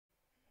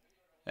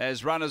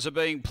as runners are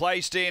being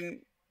placed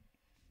in.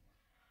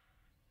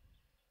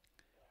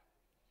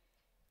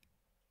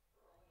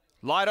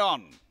 Light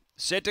on.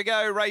 Set to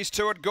go. Race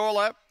 2 at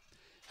Gawler.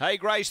 Hey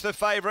Grace, the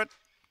favourite.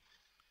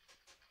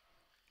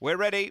 We're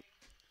ready.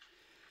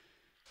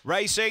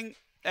 Racing.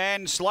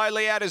 And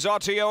slowly out is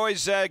Ottio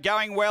is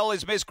going well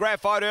is Miss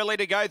Graphite early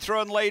to go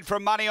through and lead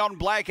from Money on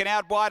Black and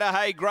out wide are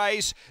Hey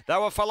Grace. They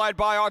were followed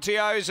by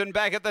Ottio's and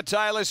back at the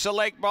tail is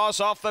Select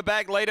Boss. Off the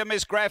back leader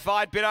Miss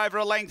Graphite, bit over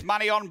a length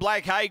Money on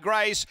Black, Hey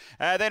Grace.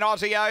 Then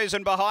Ottio's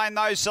and behind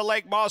those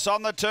Select Boss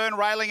on the turn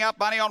railing up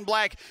Money on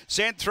Black.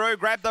 Sent through,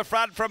 grabbed the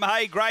front from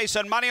Hey Grace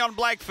and Money on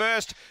Black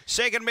first.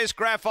 Second Miss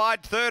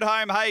Graphite, third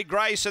home Hey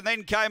Grace and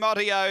then came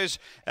Ottio's.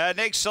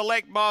 Next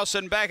Select Boss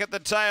and back at the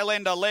tail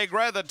end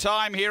Allegra. The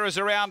time here is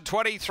around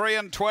 23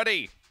 and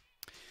 20.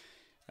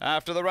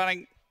 After the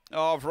running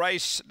of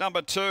race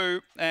number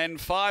 2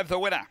 and 5, the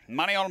winner,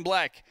 Money on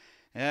Black.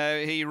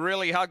 He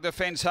really hugged the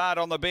fence hard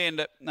on the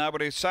bend, but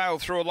he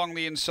sailed through along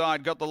the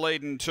inside, got the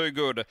lead and too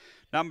good.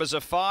 Numbers are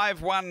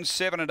 5, 1,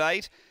 7 and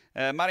 8.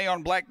 Money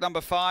on Black,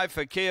 number 5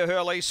 for Kia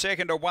Hurley.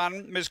 Second to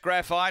 1, Miss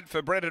Graphite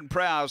for Brenton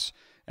Prowse.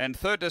 And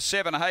third to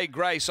 7, Hey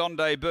Grace on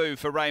debut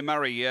for Ray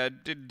Murray.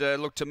 Did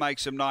look to make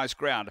some nice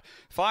ground.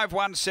 5,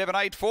 1, 7,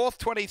 8. Fourth,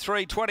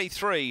 23,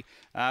 23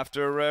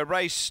 after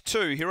race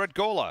 2 here at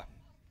Gawler.